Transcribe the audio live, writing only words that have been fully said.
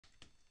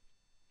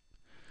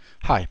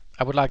Hi,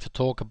 I would like to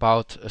talk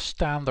about a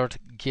standard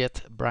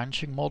Git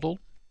branching model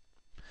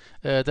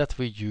that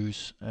we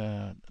use,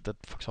 that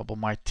for example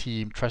my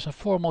team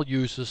Transformal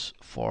uses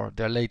for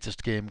their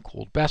latest game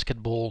called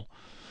Basketball.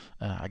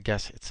 I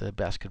guess it's a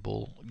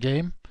basketball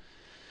game.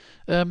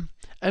 And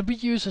we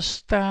use a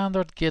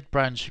standard Git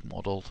branching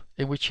model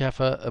in which you have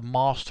a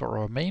master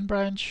or a main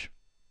branch,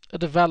 a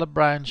develop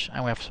branch,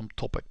 and we have some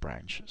topic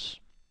branches.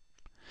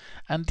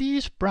 And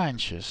these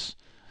branches,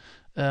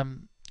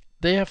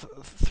 they have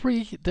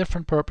three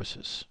different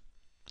purposes.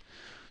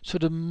 So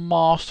the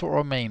master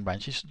or main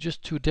branch is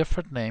just two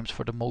different names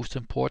for the most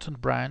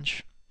important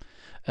branch.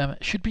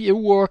 Should be a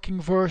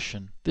working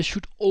version. This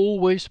should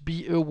always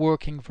be a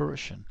working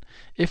version.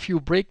 If you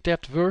break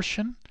that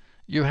version,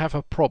 you have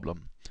a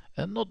problem.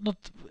 And not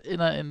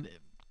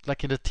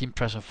like in the team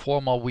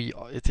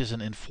Transformal, it is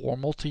an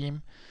informal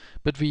team,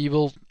 but we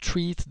will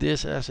treat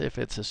this as if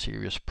it's a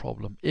serious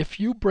problem. If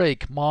you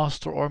break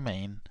master or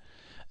main,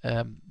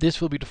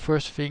 this will be the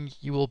first thing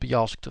you will be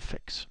asked to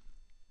fix.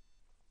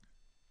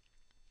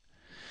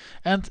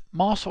 And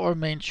master or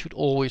main should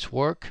always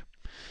work,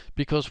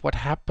 because what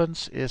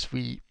happens is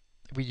we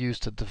use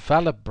the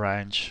develop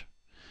branch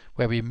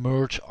where we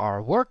merge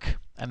our work,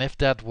 and if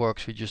that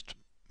works we just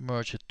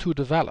merge it to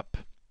develop.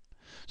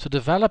 So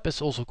develop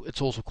is also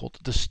called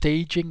the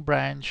staging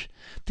branch.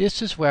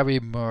 This is where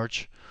we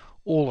merge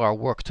all our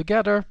work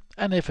together,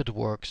 and if it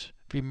works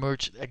we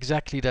merge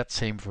exactly that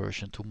same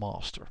version to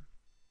master.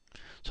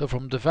 So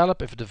from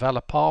develop, if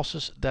develop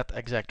passes, that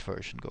exact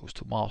version goes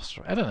to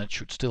master, and then it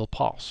should still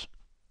pass.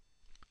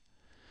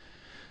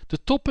 The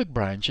topic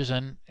branches,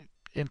 and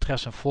in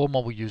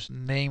Transformal we use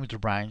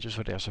named branches,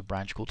 so there's a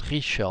branch called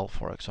Richel,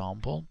 for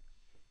example.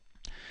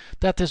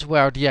 That is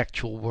where the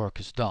actual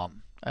work is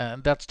done,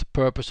 and that's the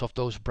purpose of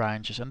those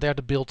branches, and there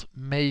the build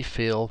may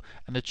fail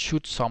and it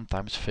should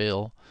sometimes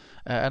fail,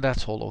 and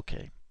that's all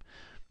okay.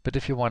 But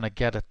if you want to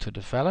get it to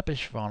develop,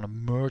 if you want to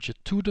merge it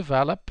to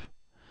develop,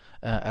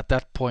 at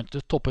that point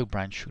the topic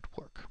branch should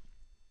work.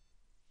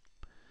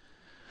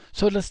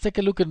 So let's take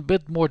a look in a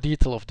bit more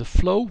detail of the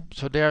flow.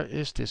 So there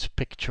is this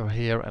picture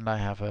here, and I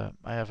have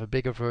a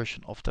bigger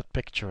version of that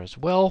picture as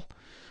well.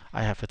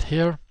 I have it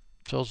here.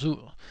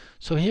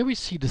 So here we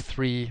see the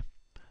three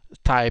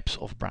types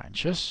of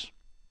branches.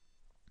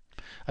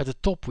 At the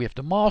top we have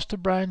the master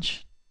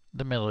branch, in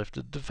the middle we have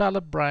the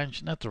develop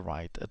branch, and at the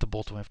right, at the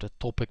bottom we have the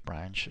topic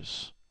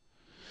branches.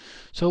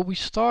 So we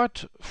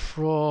start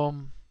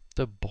from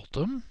the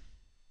bottom.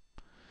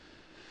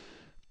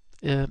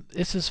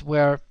 This is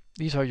where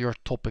these are your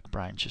topic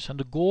branches, and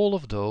the goal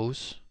of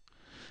those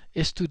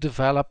is to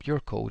develop your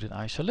code in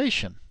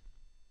isolation.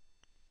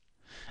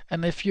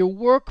 And if your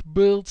work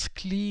builds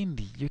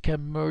cleanly, you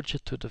can merge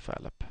it to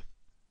develop.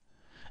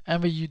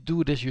 And when you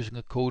do this using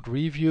a code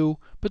review,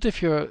 but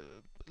if you're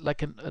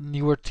like a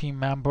newer team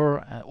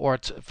member or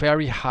it's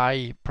very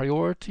high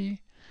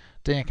priority,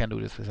 then you can do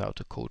this without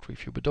a code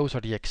review, but those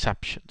are the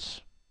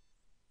exceptions.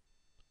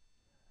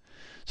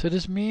 So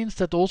this means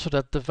that also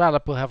that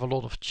develop will have a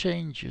lot of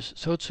changes,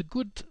 so it's a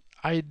good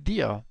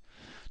idea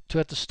to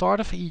at the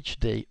start of each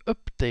day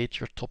update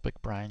your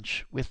topic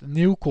branch with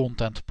new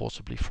content,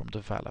 possibly from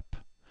develop.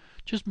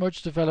 Just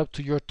merge develop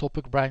to your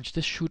topic branch.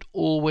 This should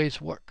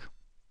always work.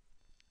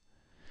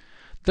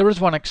 There is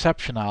one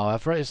exception,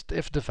 however, is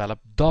if develop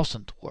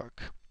doesn't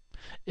work.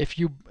 If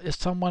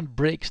someone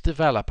breaks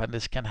develop, and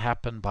this can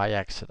happen by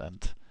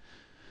accident,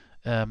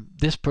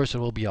 this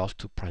person will be asked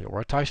to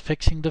prioritize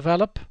fixing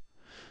develop.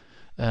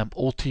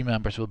 All team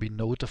members will be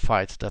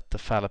notified that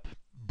develop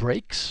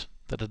breaks,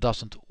 that it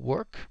doesn't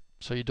work.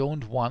 So you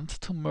don't want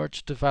to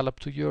merge develop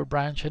to your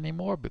branch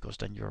anymore, because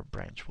then your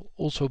branch will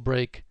also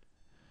break.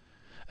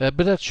 But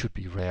that should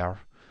be rare.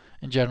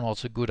 In general,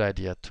 it's a good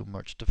idea to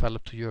merge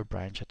develop to your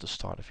branch at the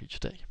start of each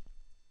day.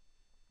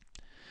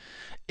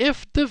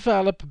 If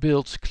develop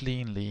builds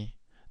cleanly,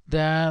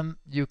 then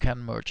you can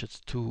merge it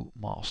to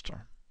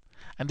master.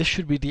 And this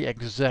should be the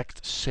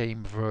exact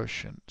same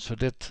version. So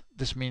that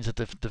this means that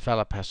if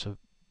develop has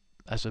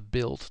a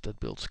build that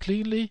builds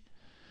cleanly,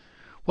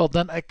 well,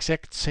 then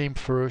exact same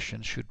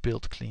version should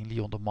build cleanly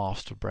on the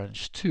master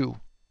branch too.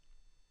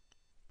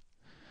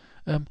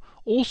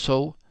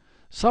 Also,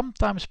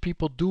 sometimes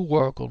people do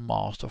work on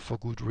master for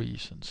good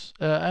reasons,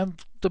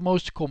 and the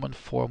most common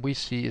form we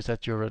see is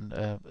that you're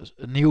a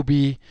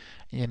newbie,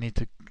 and you need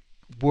to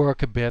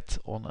work a bit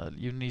on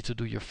you need to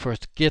do your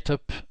first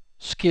GitHub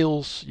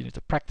skills, you need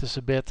to practice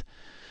a bit,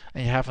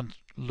 and you haven't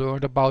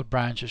learned about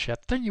branches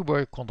yet. Then you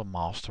work on the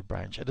master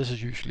branch, and this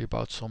is usually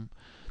about some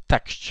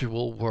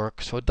textual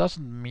work, so it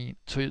doesn't mean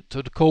so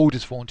the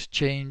code won't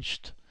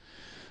change.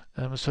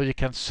 So you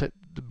can set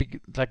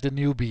like the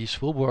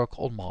newbies will work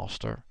on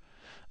master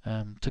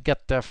to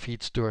get their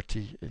feet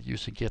dirty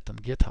using Git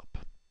and GitHub,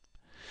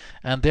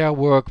 and their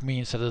work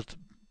means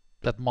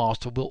that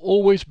master will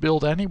always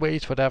build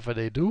anyways whatever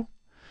they do,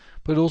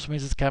 but it also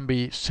means it can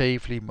be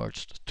safely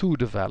merged to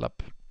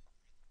develop.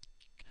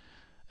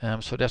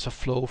 So there's a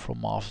flow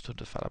from master to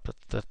develop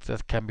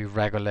that can be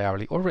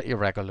regularly or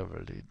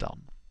irregularly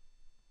done.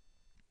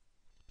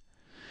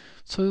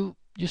 So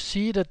you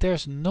see that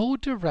there's no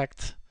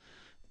direct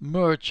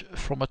merge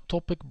from a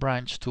topic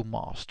branch to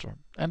master,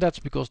 and that's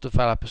because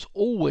develop is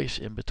always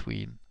in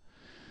between.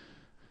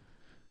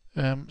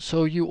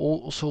 So you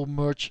also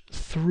merge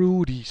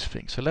through these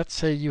things. So let's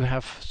say you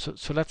have,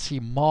 so let's see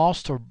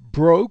master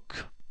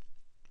broke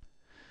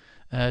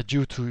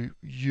due to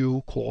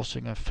you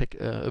causing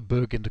a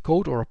bug in the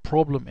code or a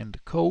problem in the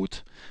code.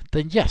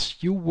 Then yes,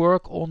 you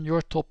work on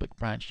your topic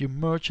branch, you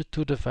merge it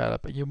to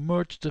develop, and you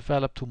merge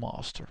develop to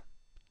master.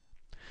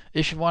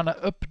 If you want to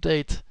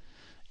update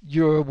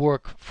your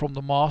work from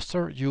the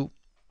master, you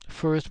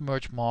first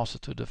merge master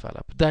to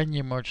develop, then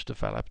you merge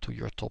develop to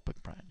your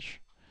topic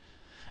branch.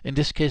 In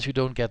this case, you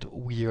don't get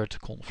weird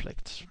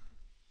conflicts.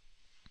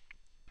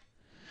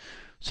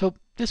 So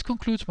this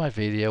concludes my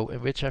video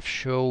in which I've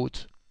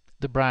showed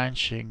the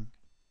branching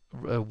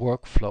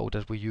workflow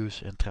that we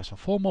use in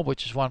Transformal,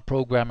 which is one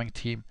programming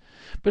team,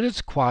 but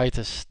it's quite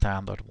a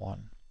standard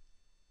one.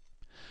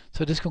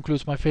 So this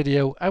concludes my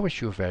video. I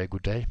wish you a very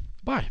good day.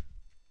 Bye.